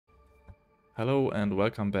Hello and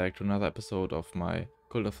welcome back to another episode of my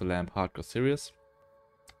Cult of the Lamb hardcore series.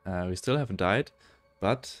 We still haven't died,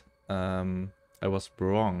 but I was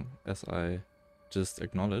wrong, as I just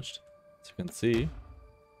acknowledged. As you can see,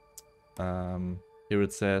 here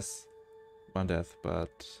it says 1 death,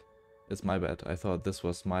 but it's my bad. I thought this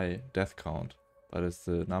was my death count, but it's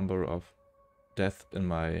the number of death in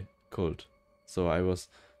my cult. So I was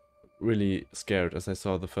really scared as I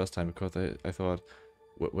saw the first time, because I thought,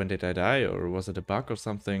 when did I die, or was it a bug or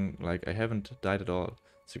something? Like, I haven't died at all,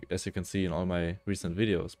 so, as you can see in all my recent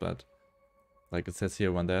videos, but like it says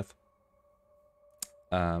here, 1 death.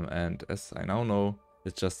 And as I now know,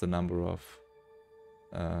 it's just the number of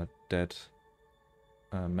dead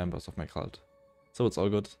members of my cult. So it's all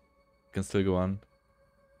good, can still go on.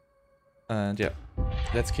 And yeah,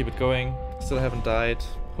 let's keep it going. Still haven't died.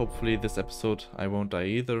 Hopefully this episode I won't die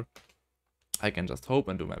either. I can just hope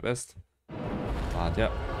and do my best. But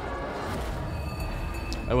yeah,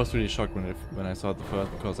 I was really shocked when I saw it the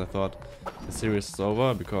first, because I thought the series is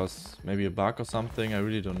over, because maybe a bug or something. I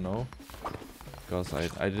really don't know, because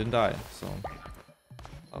I didn't die. So,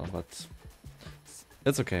 but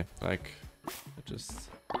it's okay. Like, it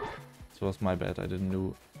was my bad. I didn't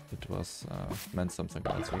know it was meant something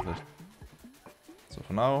else with it. So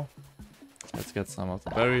for now, let's get some of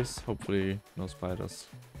the berries. Hopefully no spiders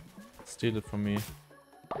steal it from me.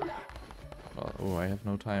 Oh, I have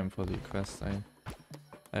no time for the quest.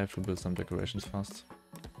 I have to build some decorations fast.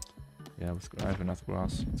 Yeah, I have enough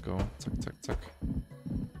grass. Let's go. Zack, zack, zack.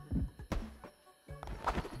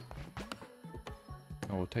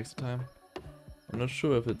 Oh, it takes time. I'm not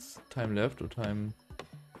sure if it's time left or time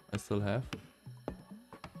I still have.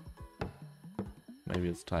 Maybe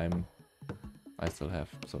it's time I still have,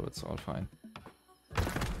 so it's all fine.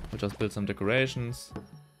 I'll just build some decorations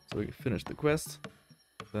so we can finish the quest.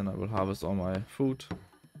 Then I will harvest all my food,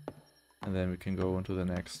 and then we can go into the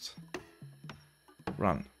next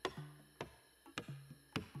run.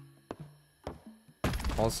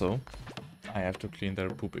 Also, I have to clean their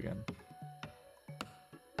poop again.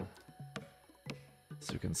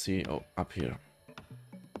 So you can see, oh, up here.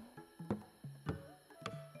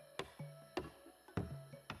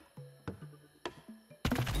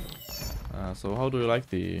 So how do you like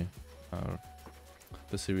the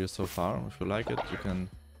series so far? If you like it, you can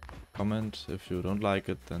comment. If you don't like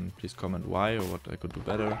it, then please comment why or what I could do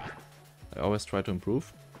better. I always try to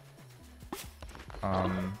improve.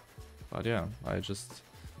 But yeah, I just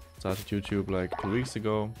started YouTube like 2 weeks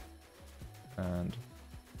ago, and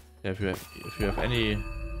yeah, if you have any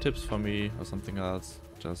tips for me or something else,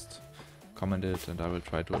 just comment it and I will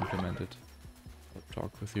try to implement it. I'll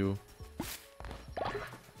talk with you.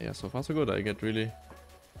 Yeah, so far so good. I get really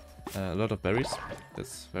a lot of berries.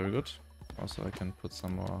 That's very good. Also, I can put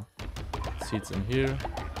some more seeds in here,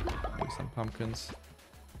 maybe some pumpkins.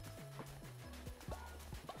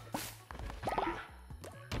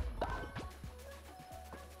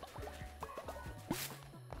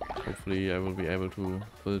 Hopefully I will be able to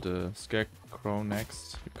build a scarecrow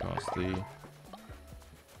next, because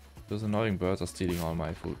those annoying birds are stealing all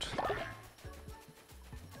my food.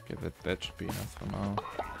 Okay, that should be enough for now.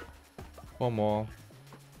 4 more.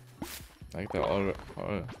 Like, they're all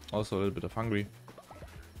also a little bit of hungry.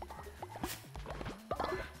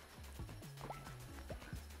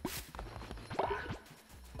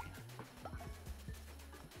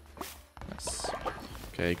 Yes.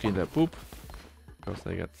 Okay, clean their poop, because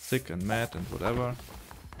they get sick and mad and whatever,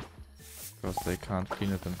 because they can't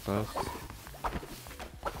clean it themselves.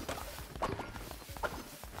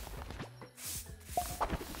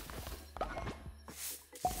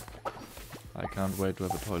 I can't wait to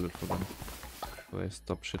have a toilet for them, so they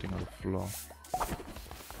stop shitting on the floor.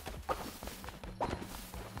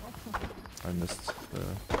 I missed the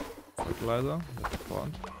fertilizer, that's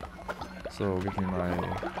important. So give me my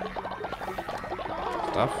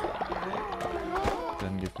stuff,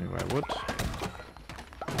 then give me my wood.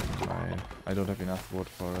 I don't have enough wood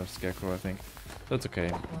for a scarecrow, I think. That's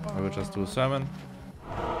okay, I will just do a sermon,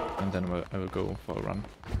 and then I will go for a run.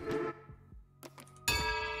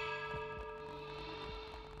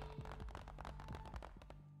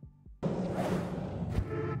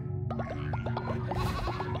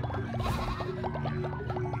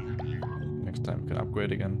 Time we can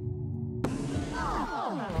upgrade again.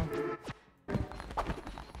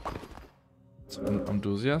 So,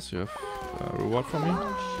 enthusiast, you have a reward for me?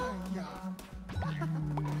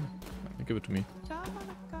 Give it to me.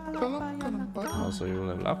 Also, you will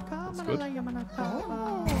level up. That's good.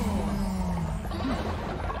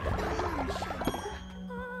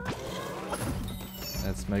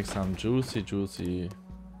 Let's make some juicy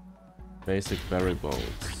basic berry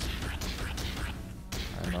bowls.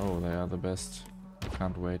 no, they are the best. I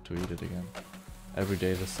can't wait to eat it again. Every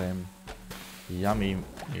day the same yummy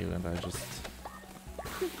meal, and I just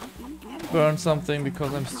burn something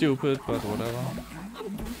because I'm stupid, but whatever.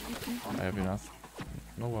 I have enough.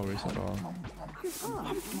 No worries at all.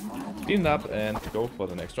 Clean up and go for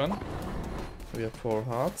the next run. We have 4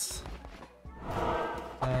 hearts.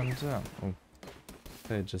 And oh,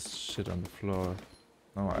 they just shit on the floor.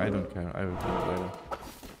 No, I don't care. I will clean it later.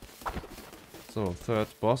 So, 3rd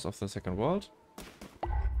boss of the 2nd world.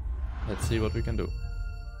 Let's see what we can do.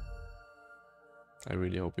 I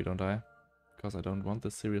really hope we don't die, because I don't want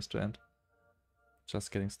this series to end.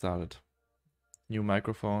 Just getting started. New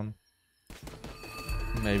microphone.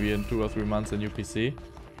 Maybe in 2 or 3 months a new PC.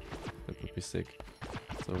 That would be sick.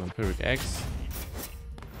 So Vampiric X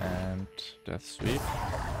and Death Sweep.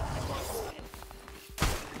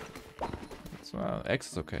 So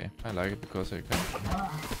X is okay. I like it because I can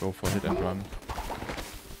go for hit and run.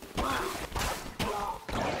 Oh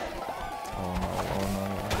no, oh no,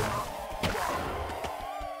 oh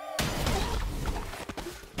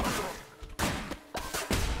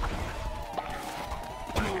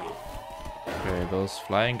no. Okay, those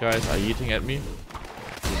flying guys are eating at me.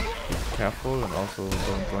 Be careful and also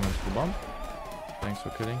don't run into the bomb. Thanks for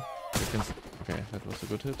killing. Okay, that was a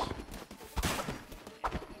good hit.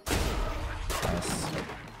 Nice.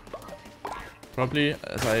 Probably,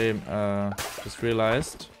 as I just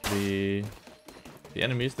realized, the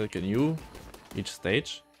enemies that get new each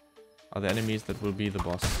stage are the enemies that will be the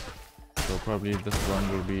boss. So probably this one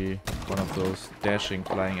will be one of those dashing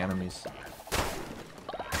flying enemies.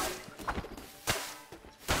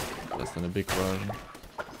 Just in a big version.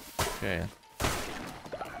 Okay.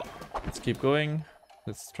 Let's keep going.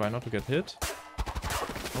 Let's try not to get hit.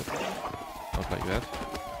 Oh, not like that.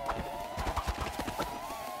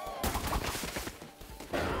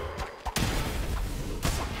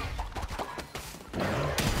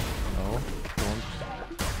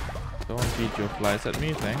 Don't beat your flies at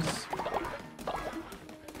me, thanks.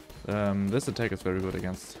 This attack is very good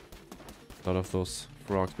against a lot of those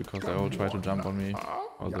frogs because they all try to jump on me.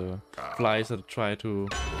 Or the flies that try to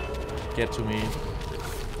get to me.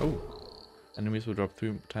 Oh! Enemies will drop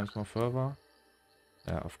 3 times more fervor.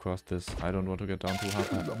 Yeah, of course this. I don't want to get down to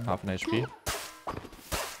half an HP.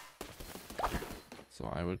 So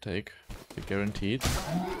I will take the guaranteed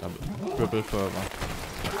triple fervor.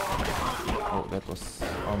 Oh, that was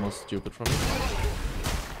almost stupid from me.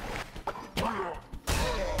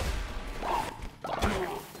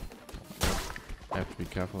 I have to be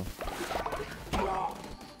careful. Oh,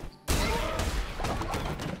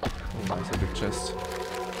 nice, a big chest.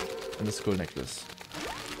 And a skull necklace.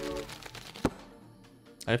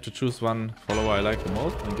 I have to choose one follower I like the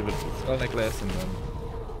most and give it the skull necklace, and then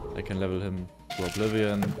I can level him to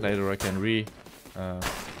oblivion. Later I can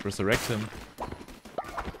resurrect him.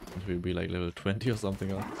 It will be like level 20 or something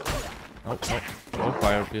else. Oh, no. No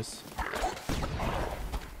fire, please.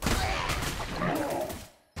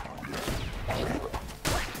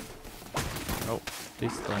 No,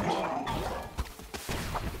 please don't.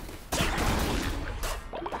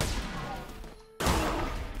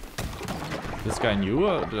 This guy new,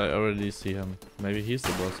 or did I already see him? Maybe he's the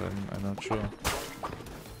boss, I'm not sure.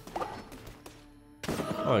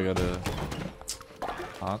 Oh, I got a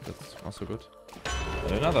heart, that's also good.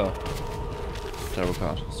 And another tarot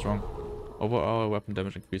card, strong. Overall weapon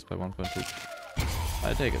damage increased by 1.2.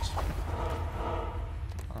 I take it.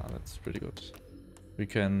 Ah, that's pretty good. We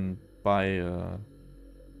can buy a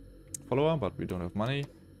follower, but we don't have money.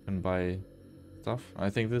 We can buy stuff.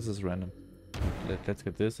 I think this is random. Let's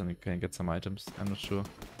get this and we can get some items. I'm not sure.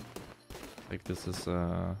 Like this is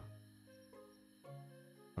okay,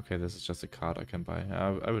 this is just a card I can buy.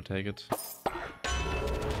 I will take it.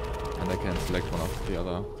 And I can select one of the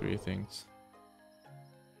other 3 things.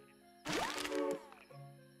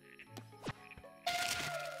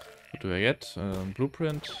 What do I get?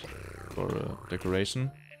 Blueprint or a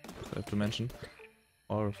decoration, I have to mention.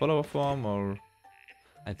 Or a follower form, or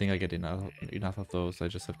I think I get enough of those, I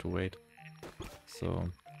just have to wait. So,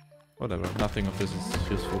 whatever, nothing of this is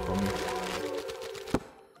useful for me.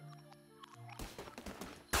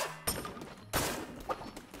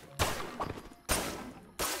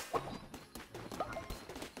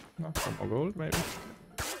 Some more gold, maybe?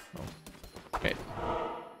 No. Okay.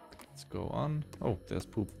 Let's go on. Oh, there's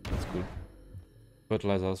poop. That's cool.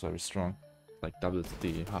 Fertilizer is very strong. Like doubles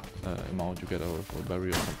the amount you get out of a berry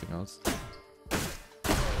or something else.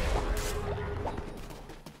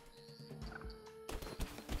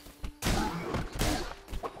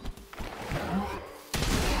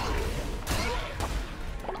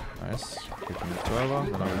 Nice. Quick move further,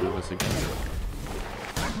 then I will do this again.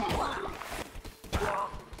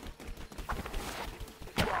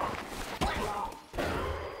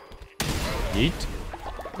 Eat.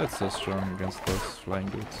 That's so strong against those flying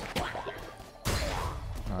dudes.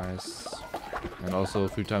 Nice. And also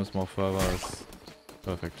 3 times more fervor is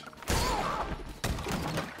perfect.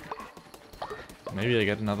 Maybe I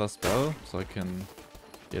get another spell so I can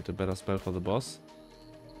get a better spell for the boss.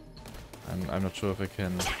 And I'm not sure if I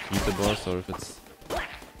can beat the boss or if it's...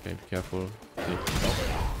 Okay, be careful.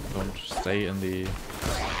 Don't stay in the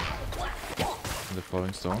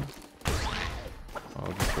falling stone.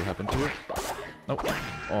 Oh, this will happen to it. Nope.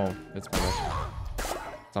 Oh, it's bad.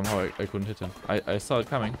 Somehow I couldn't hit him. I saw it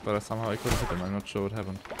coming, but somehow I couldn't hit him. I'm not sure what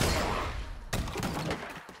happened.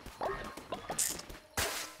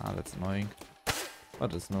 Ah, that's annoying.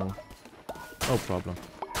 But it's no problem.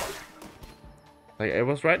 Like, I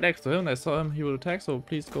was right next to him, I saw him, he would attack, so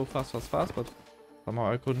please go fast, fast, fast, but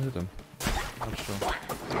somehow I couldn't hit him. Not sure.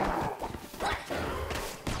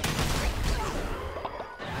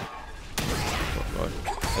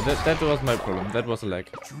 That was my problem. That was a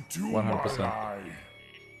lag. 100%.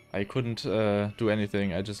 I couldn't do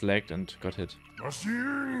anything. I just lagged and got hit.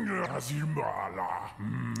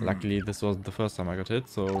 Luckily, this wasn't the first time I got hit,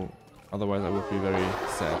 so otherwise I would be very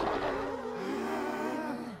sad.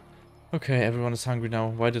 Okay, everyone is hungry now.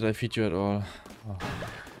 Why did I feed you at all? Oh.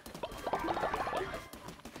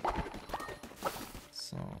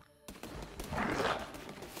 So...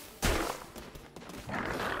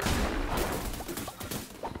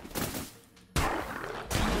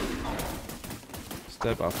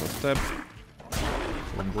 Step after step.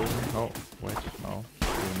 Boom, boom. Oh, wait, no.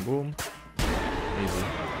 Boom, boom. Easy.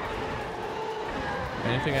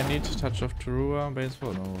 Anything I need? Touch of Terua,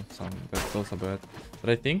 Baseball? No, those are bad. But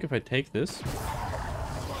I think if I take this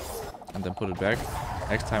and then put it back,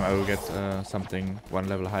 next time I will get something 1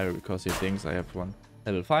 level higher, because he thinks I have one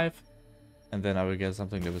level 5, and then I will get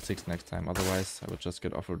something level 6 next time. Otherwise, I would just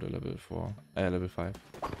get offered a level 5.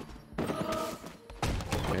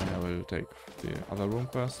 Okay, I will take the other room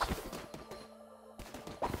first.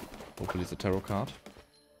 Hopefully it's a tarot card.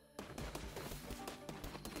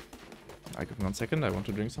 I give 1 second, I want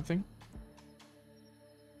to drink something.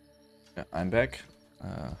 Yeah, I'm back.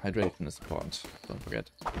 Hydration is important, don't forget.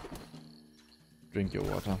 Drink your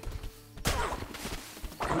water.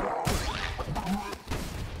 Oh,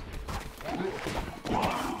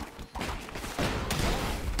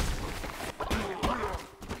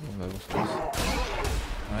 that was close.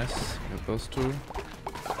 Nice, get those 2.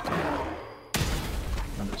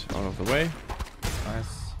 And out of the way.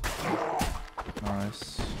 Nice. Nice.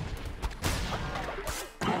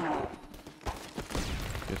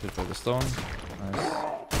 Get hit by the stone. Nice.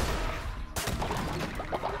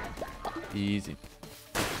 Easy.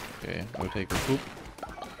 Okay, I'll take the poop.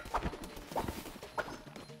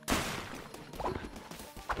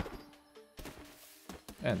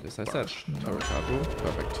 And as I said, tarot card room.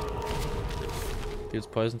 Perfect. Deals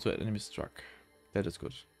poison to enemy struck. That is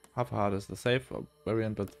good. Half a heart is the safe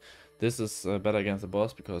variant, but this is better against the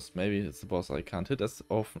boss, because maybe it's the boss I can't hit as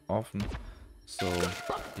often. So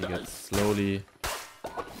he gets slowly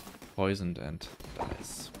poisoned and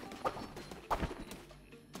dies.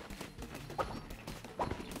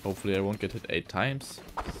 Hopefully I won't get hit 8 times,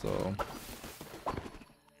 so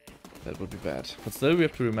that would be bad. But still we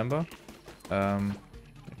have to remember, I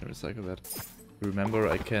can recycle that. Remember,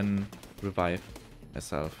 I can revive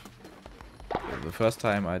myself. The first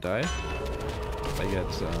time I die,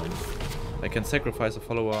 I can sacrifice a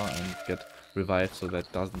follower and get revived, so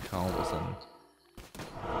that doesn't count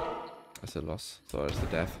as a loss, so as a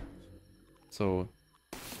death. So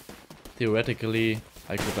theoretically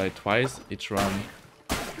I could die twice each run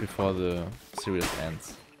before the series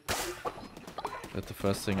ends. That's the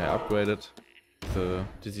first thing I upgraded, the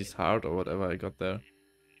disease heart or whatever I got there.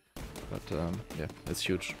 But yeah, it's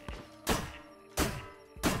huge.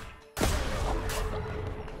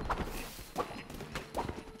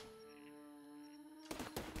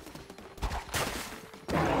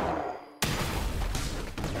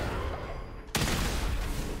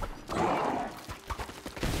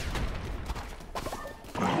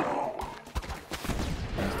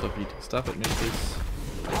 Stop eating stuff at me, please.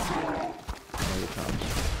 No, you can't.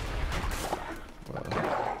 Well,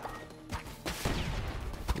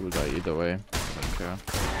 you will die either way. I don't care.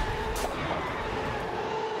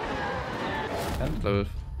 And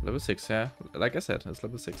level 6, yeah. Like I said, it's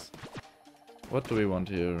level 6. What do we want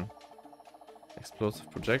here? Explosive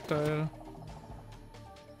projectile.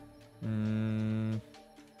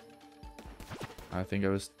 I think I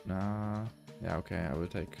was... Nah. Yeah, okay, I will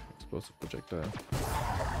take explosive projectile.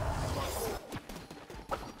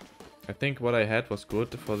 I think what I had was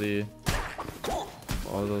good for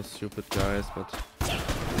all those stupid guys, but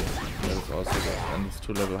that is also good, and it's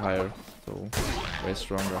 2 level higher, so way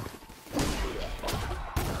stronger.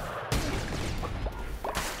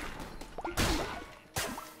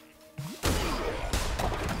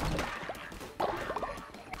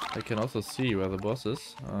 I can also see where the boss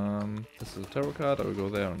is. This is a tarot card. I will go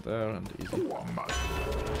there and easy.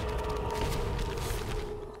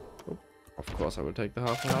 Oh, of course, I will take the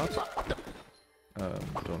half a heart.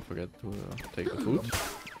 Don't forget to take the food.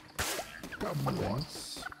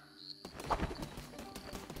 Thanks.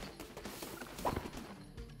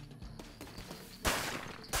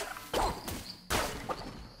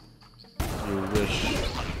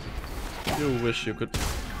 You wish you could.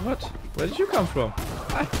 What? Where did you come from?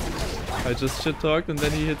 I just shit talked and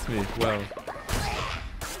then he hits me. Wow.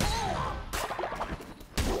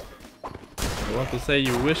 I want to say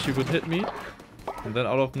you wish you could hit me, and then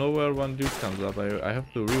out of nowhere one dude comes up. I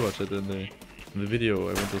have to rewatch it in the video.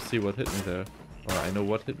 I want to see what hit me there. Or I know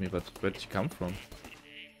what hit me, but where did you come from?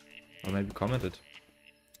 Or maybe comment it.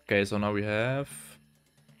 Okay, so now we have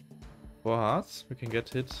 4 hearts. We can get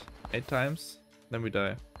hit 8 times, then we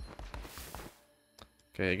die.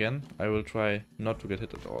 Okay, again, I will try not to get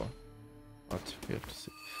hit at all. But we have to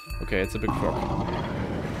see. Okay, it's a big frog.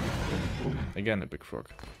 Again, a big frog.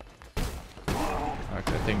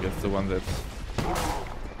 Okay, I think it's the one that's...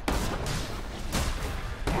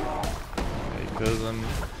 Okay, kill them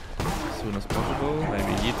as soon as possible.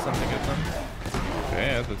 Maybe eat something at them. Okay,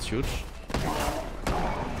 yeah, that's huge.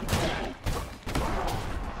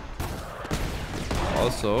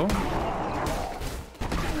 Also...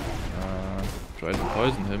 try to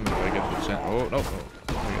poison him if I get the chance. Oh, no, if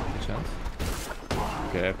I get the chance.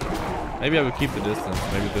 Okay, maybe I will keep the distance.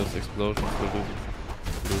 Maybe those explosions will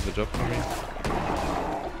do the job for me.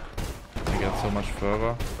 I get so much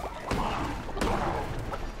further.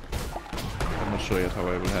 I'm not sure yet how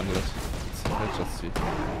I will handle it. Let's just see.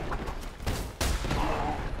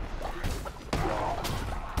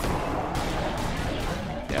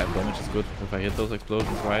 Yeah, damage is good. If I hit those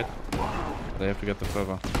explosions right, they have to get the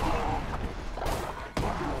further.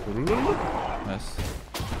 Nice.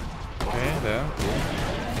 Okay, there.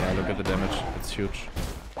 Yeah, look at the damage. It's huge.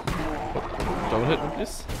 Oh, don't hit me,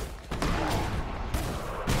 please.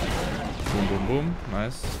 Boom, boom, boom.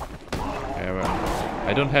 Nice. Okay, well,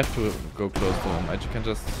 I don't have to go close to him. I can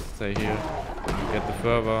just stay here, get the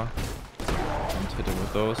fervor, and hit him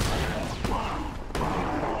with those.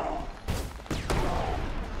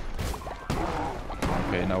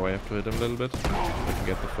 Okay, now I have to hit him a little bit. I can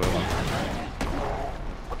get the fervor.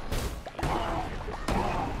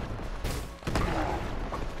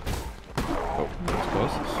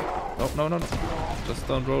 No, no, no. Just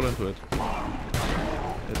don't roll into it.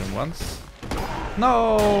 Hit him once.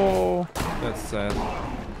 No! That's sad.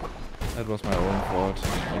 That was my own fault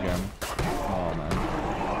again. Oh man.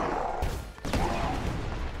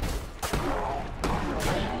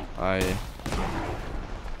 I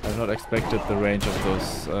have not expected the range of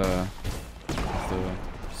those the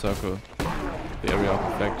circle, the area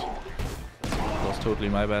of effect. It was totally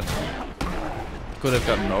my bad. Could have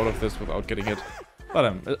gotten out of this without getting hit.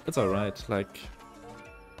 But it's alright, like,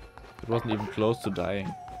 it wasn't even close to dying.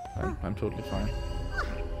 I'm totally fine.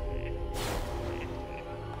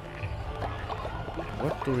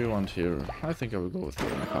 What do we want here? I think I will go with the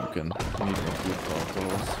pumpkin. We need more food for our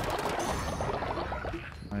goals.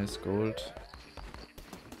 Nice gold.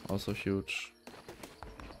 Also huge.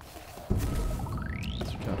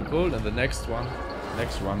 Let's return the gold, and the next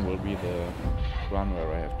one will be the run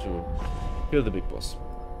where I have to kill the big boss.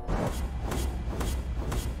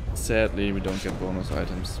 Sadly, we don't get bonus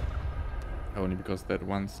items. Only because that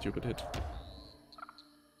one stupid hit.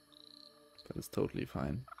 That is totally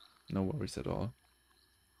fine. No worries at all.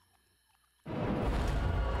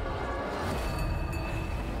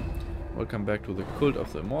 Welcome back to the Cult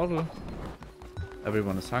of the Immortal.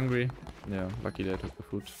 Everyone is hungry. Yeah, luckily I took the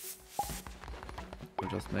food. I'll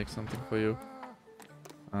just make something for you.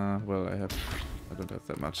 Well, I don't have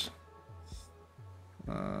that much.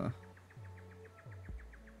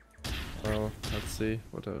 Well, let's see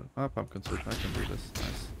what pumpkin soup. I can do this.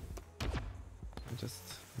 Nice. I just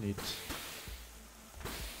need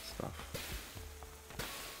stuff.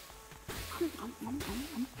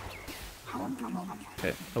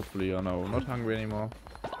 Okay, hopefully you're now not hungry anymore.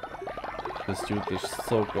 This dude just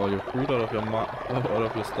soaked all your food out of your out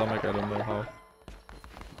of your stomach. I don't know how.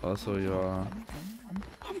 Also, your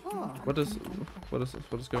what is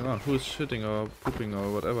going on? Who is shitting or pooping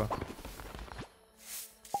or whatever?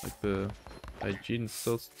 Like the hygiene is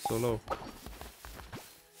so low.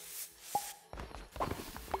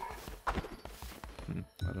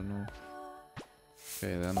 I don't know.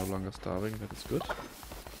 Okay, they're no longer starving. That is good.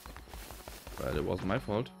 Well, it wasn't my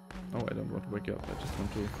fault. Oh, I don't want to wake you up. I just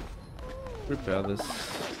want to repair this.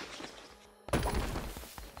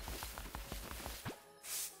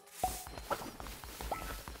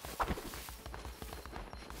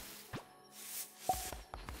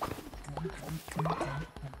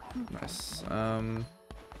 Nice.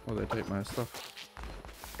 Oh, they take my stuff.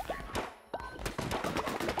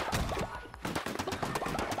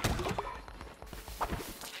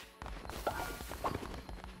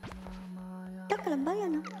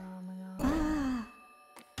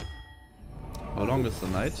 How long is the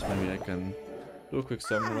night? Maybe I can do a quick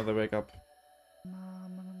summon when I wake up.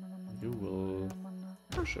 You will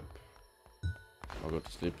worship. I'll go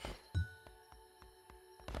to sleep.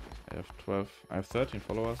 I have 13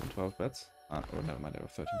 followers and 12 bets. Ah, oh, never mind, I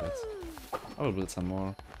have 13 bets. I will build some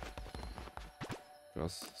more.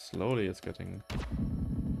 Because slowly it's getting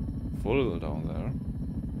full down there.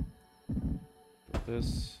 Do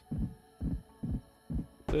this.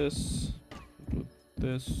 This. Do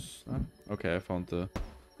this. Ah, okay, I found the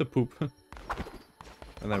poop.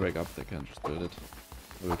 When I wake up, they can just build it.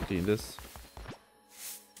 I will clean this.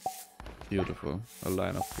 Beautiful. A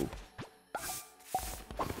line of poop.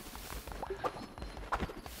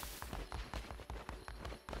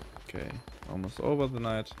 Okay, almost over the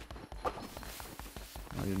night.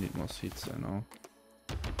 Now you need more seeds, I know.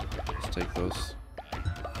 Let's take those.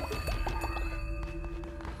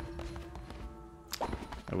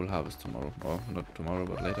 I will harvest tomorrow. Or not tomorrow,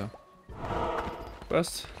 but later.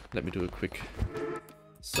 First, let me do a quick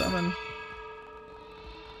summon.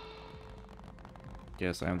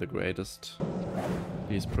 Yes, I am the greatest.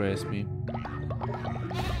 Please praise me.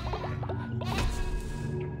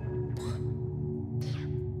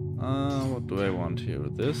 What do I want here?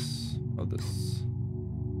 This or this?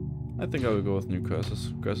 I think I will go with new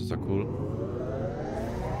curses. Curses are cool.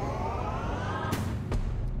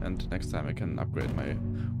 And next time I can upgrade my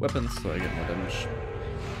weapons so I get more damage.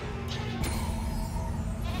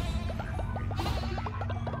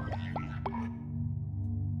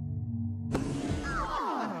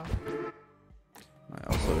 I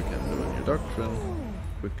also can do a new doctrine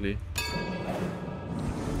quickly.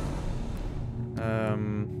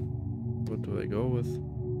 What do I go with?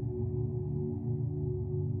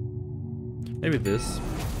 Maybe this,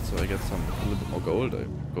 so I get a little bit more gold.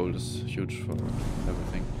 Gold is huge for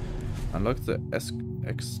everything. Unlock the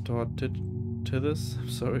extorted to this.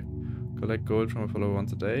 Sorry. Collect gold from a follower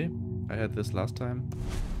once a day. I had this last time.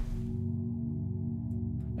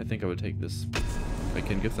 I think I will take this. I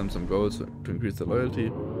can give them some gold to increase their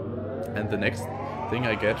loyalty. And the next thing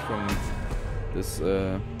I get from this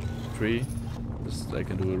tree is I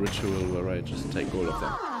can do a ritual where I just take gold of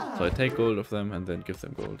them. So I take gold of them and then give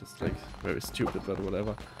them gold. It's like very stupid, but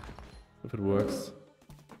whatever. If it works.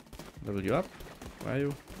 Level you up. Where are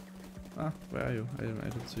you? Ah, where are you? I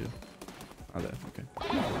didn't see you. Ah, there. Okay.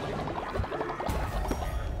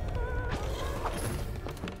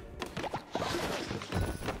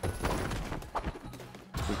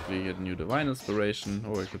 Quickly get a new divine inspiration,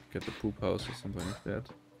 or I could get the poop house or something like that.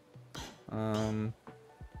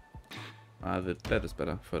 That is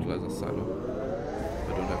better. Fertilizer silo.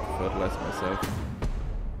 I don't have to fertilize myself.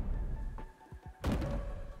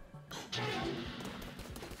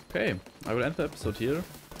 Okay, I will end the episode here.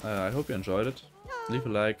 I hope you enjoyed it. Leave a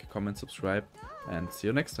like, comment, subscribe, and see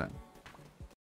you next time.